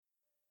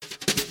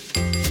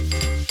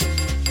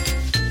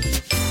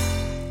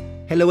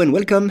Hello and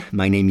welcome.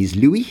 My name is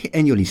Louis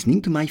and you're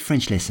listening to my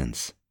French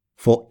lessons.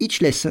 For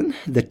each lesson,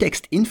 the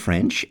text in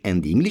French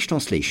and the English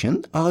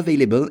translation are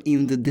available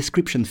in the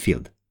description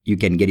field. You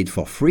can get it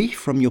for free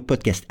from your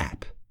podcast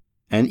app.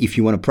 And if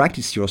you want to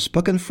practice your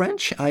spoken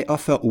French, I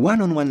offer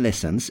one-on-one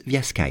lessons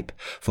via Skype.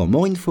 For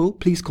more info,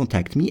 please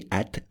contact me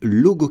at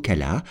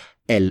logokala,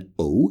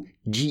 Logokala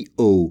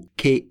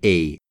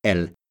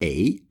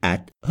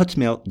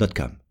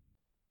 @hotmail.com.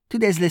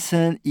 Today's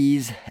lesson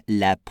is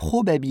la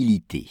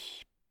probabilité.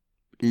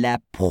 La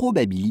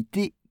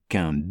probabilité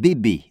qu'un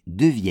bébé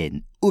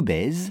devienne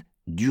obèse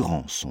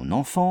durant son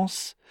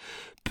enfance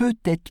peut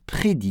être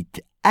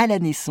prédite à la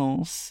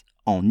naissance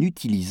en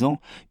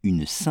utilisant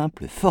une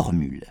simple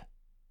formule.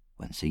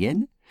 Once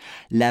again,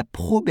 la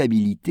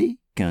probabilité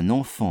qu'un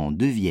enfant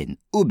devienne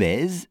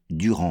obèse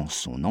durant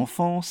son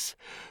enfance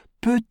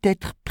peut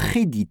être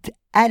prédite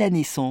à la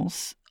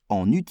naissance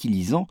en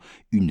utilisant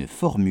une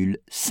formule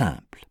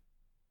simple.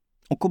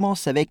 On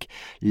commence avec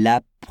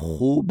la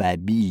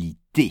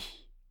probabilité.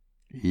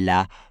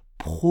 La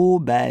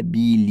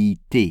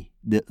probabilité,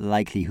 the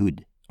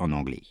likelihood en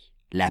anglais.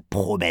 La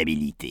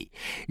probabilité.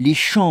 Les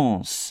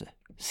chances,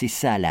 c'est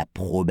ça la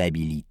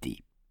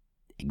probabilité.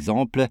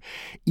 Exemple,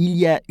 il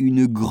y a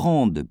une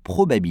grande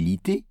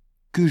probabilité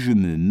que je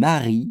me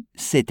marie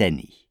cette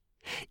année.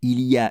 Il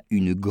y a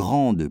une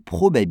grande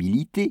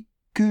probabilité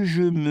que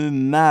je me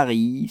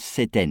marie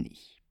cette année.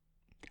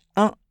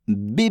 Un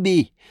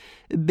bébé,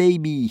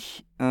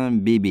 baby, un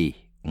bébé.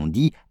 On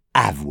dit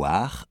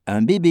avoir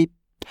un bébé.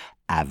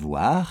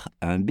 Avoir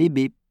un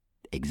bébé.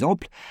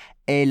 Exemple,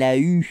 elle a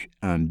eu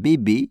un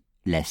bébé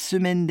la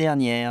semaine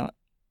dernière.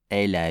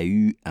 Elle a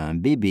eu un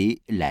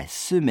bébé la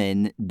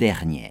semaine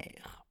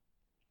dernière.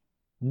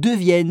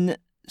 Devienne,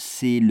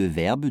 c'est le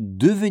verbe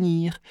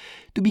devenir.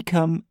 To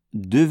become,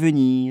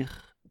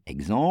 devenir.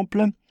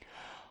 Exemple,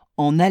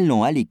 en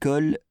allant à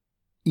l'école,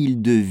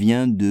 il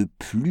devient de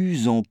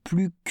plus en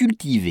plus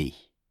cultivé.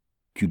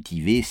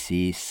 Cultiver,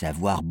 c'est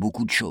savoir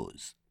beaucoup de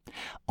choses.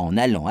 En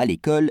allant à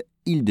l'école,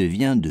 il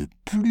devient de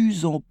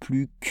plus en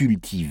plus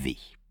cultivé.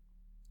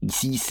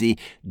 Ici, c'est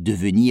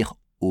devenir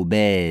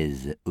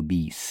obèse,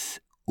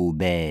 obese,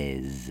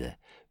 obèse.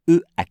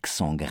 E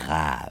accent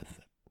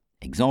grave.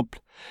 Exemple,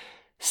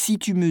 si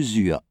tu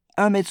mesures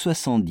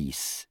 1,70 m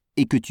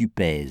et que tu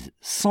pèses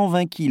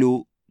 120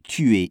 kg,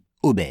 tu es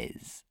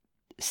obèse.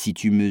 Si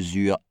tu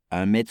mesures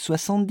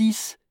 1,70 m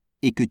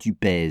et que tu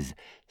pèses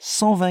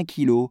 120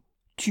 kg,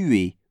 tu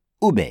es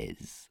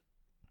obèse.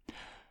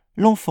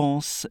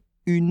 L'enfance,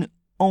 une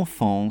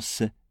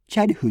enfance,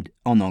 childhood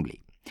en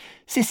anglais.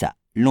 C'est ça,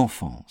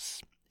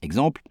 l'enfance.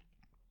 Exemple,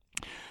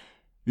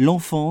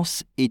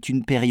 l'enfance est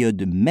une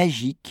période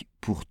magique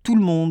pour tout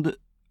le monde.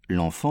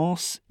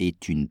 L'enfance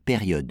est une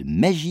période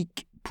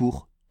magique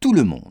pour tout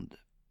le monde.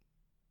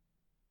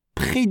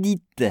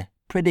 Prédite,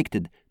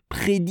 predicted,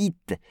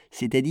 prédite,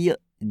 c'est-à-dire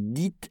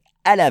dite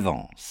à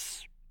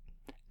l'avance.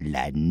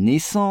 La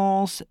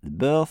naissance,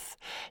 birth,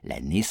 la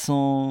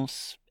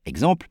naissance.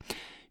 Exemple,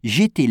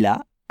 j'étais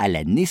là à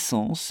la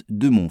naissance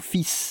de mon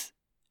fils.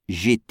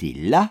 J'étais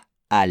là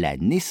à la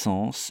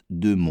naissance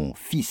de mon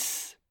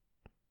fils.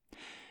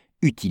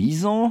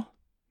 Utilisant,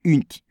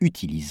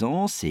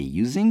 c'est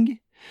using,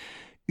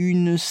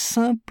 une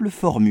simple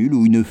formule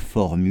ou une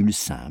formule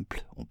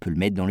simple. On peut le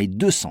mettre dans les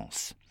deux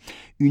sens.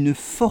 Une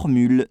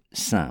formule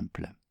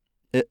simple.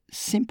 A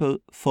simple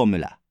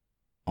formula.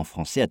 En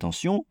français,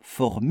 attention,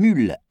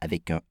 formule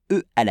avec un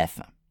E à la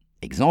fin.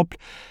 Exemple,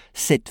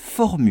 cette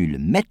formule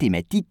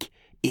mathématique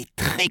est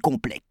très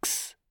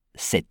complexe.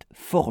 Cette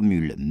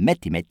formule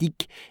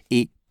mathématique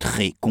est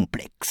très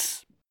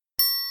complexe.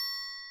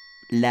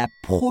 La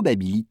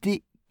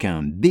probabilité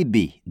qu'un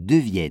bébé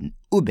devienne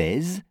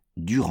obèse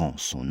durant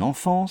son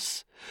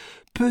enfance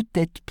peut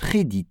être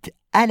prédite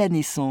à la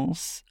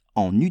naissance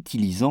en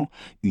utilisant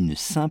une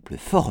simple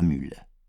formule.